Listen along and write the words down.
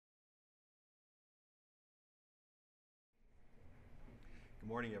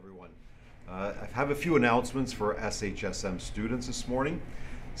morning, everyone. I have a few announcements for SHSM students this morning.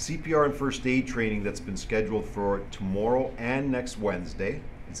 CPR and first aid training that's been scheduled for tomorrow and next Wednesday.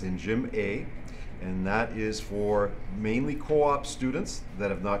 It's in Gym A, and that is for mainly co-op students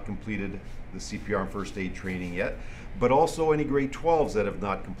that have not completed the CPR and first aid training yet, but also any grade 12s that have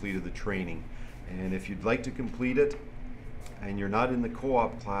not completed the training. And if you'd like to complete it and you're not in the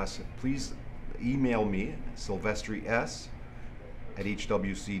co-op class, please email me,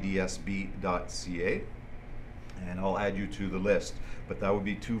 sylvestri@hwcdsb.ca, and I'll add you to the list. But that would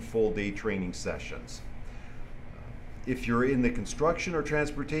be 2 full-day training sessions. If you're in the construction or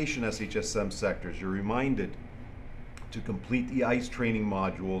transportation SHSM sectors, you're reminded to complete the ICE training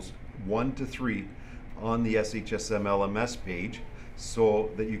modules 1 to 3 on the SHSM LMS page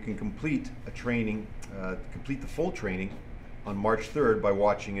so that you can complete a training, complete the full training on March 3rd by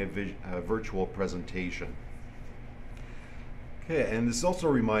watching a virtual presentation. Okay, and this is also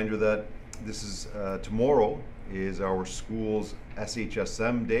a reminder that this is tomorrow is our school's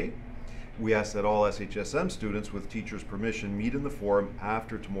SHSM day. We ask that all SHSM students with teachers' permission meet in the forum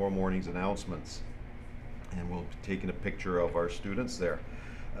after tomorrow morning's announcements. And we'll be taking a picture of our students there.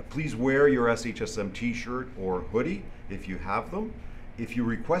 Please wear your SHSM t-shirt or hoodie if you have them. If you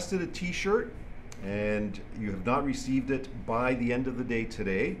requested a t-shirt and you have not received it by the end of the day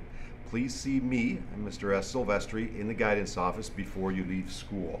today, please see me and Mr. S. Silvestri in the guidance office before you leave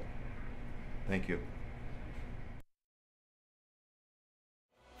school. Thank you.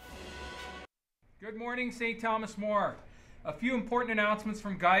 Good morning, St. Thomas More. A few important announcements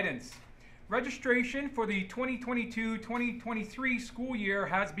from guidance. Registration for the 2022-2023 school year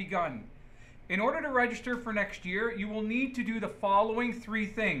has begun. In order to register for next year, you will need to do the following 3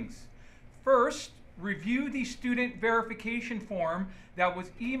 things. First, review the student verification form that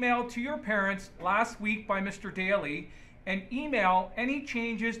was emailed to your parents last week by Mr. Daly, and email any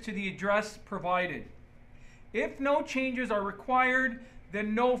changes to the address provided. If no changes are required,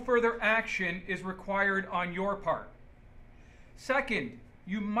 then no further action is required on your part. Second,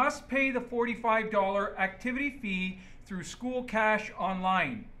 you must pay the $45 activity fee through School Cash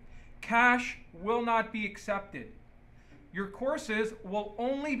online. Cash will not be accepted. Your courses will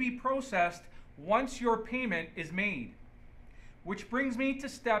only be processed once your payment is made. Which brings me to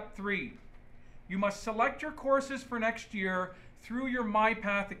step 3. You must select your courses for next year through your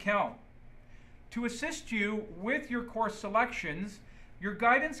MyPath account. To assist you with your course selections, your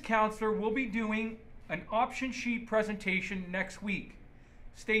guidance counselor will be doing an option sheet presentation next week.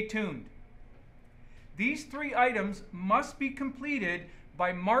 Stay tuned. These 3 items must be completed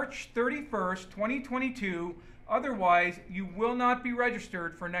by March 31st, 2022, otherwise you will not be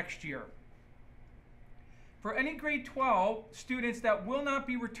registered for next year. For any grade 12 students that will not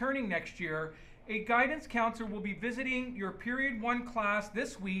be returning next year, a guidance counselor will be visiting your period 1 class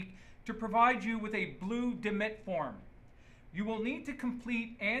this week to provide you with a blue demit form. You will need to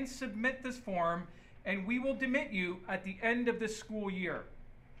complete and submit this form, and we will demit you at the end of this school year.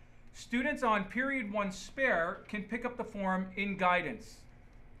 Students on period 1 spare can pick up the form in guidance.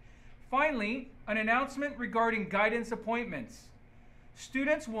 Finally, an announcement regarding guidance appointments.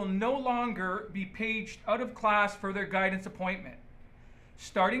 Students will no longer be paged out of class for their guidance appointment.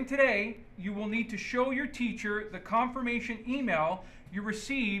 Starting today, you will need to show your teacher the confirmation email you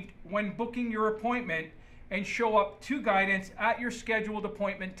received when booking your appointment and show up to guidance at your scheduled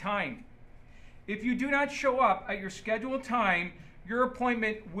appointment time. If you do not show up at your scheduled time, your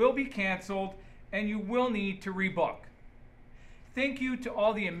appointment will be canceled and you will need to rebook. Thank you to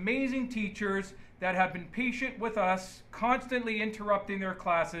all the amazing teachers that have been patient with us, constantly interrupting their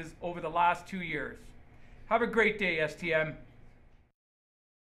classes over the last 2 years. Have a great day, STM.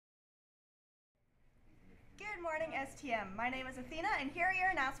 Good morning, STM. My name is Athena, and here are your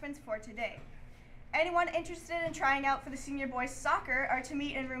announcements for today. Anyone interested in trying out for the senior boys soccer are to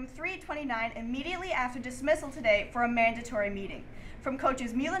meet in room 329 immediately after dismissal today for a mandatory meeting from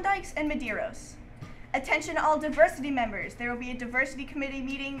coaches Muhlendyks and Medeiros. Attention all diversity members. There will be a diversity committee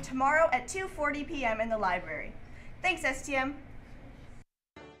meeting tomorrow at 2:40 p.m. in the library. Thanks, STM.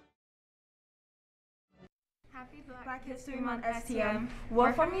 Happy Black History Month, STM.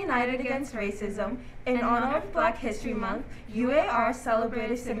 War from United Against Racism. In honor of Black History Month, UAR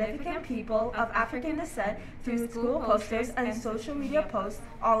celebrated significant people of African descent through school posters and social media posts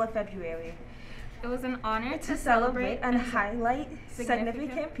all of February. It was an honor To celebrate and highlight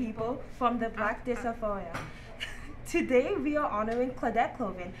significant people from the Black diaspora. Today, we are honoring Claudette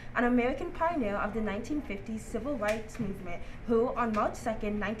Colvin, an American pioneer of the 1950s civil rights movement who, on March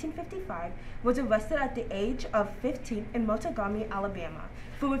 2nd, 1955, was arrested at the age of 15 in Montgomery, Alabama,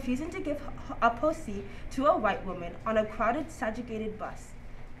 for refusing to give up her seat to a white woman on a crowded, segregated bus.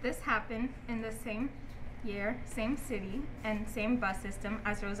 This happened in the same year, same city, and same bus system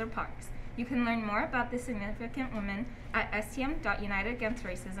as Rosa Parks. You can learn more about this significant woman at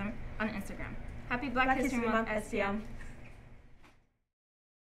stm.unitedagainstracism on Instagram. Happy Black History Month, STM.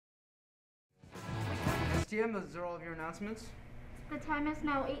 STM, those are all of your announcements. The time is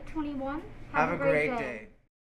now 8:21. Have a great day.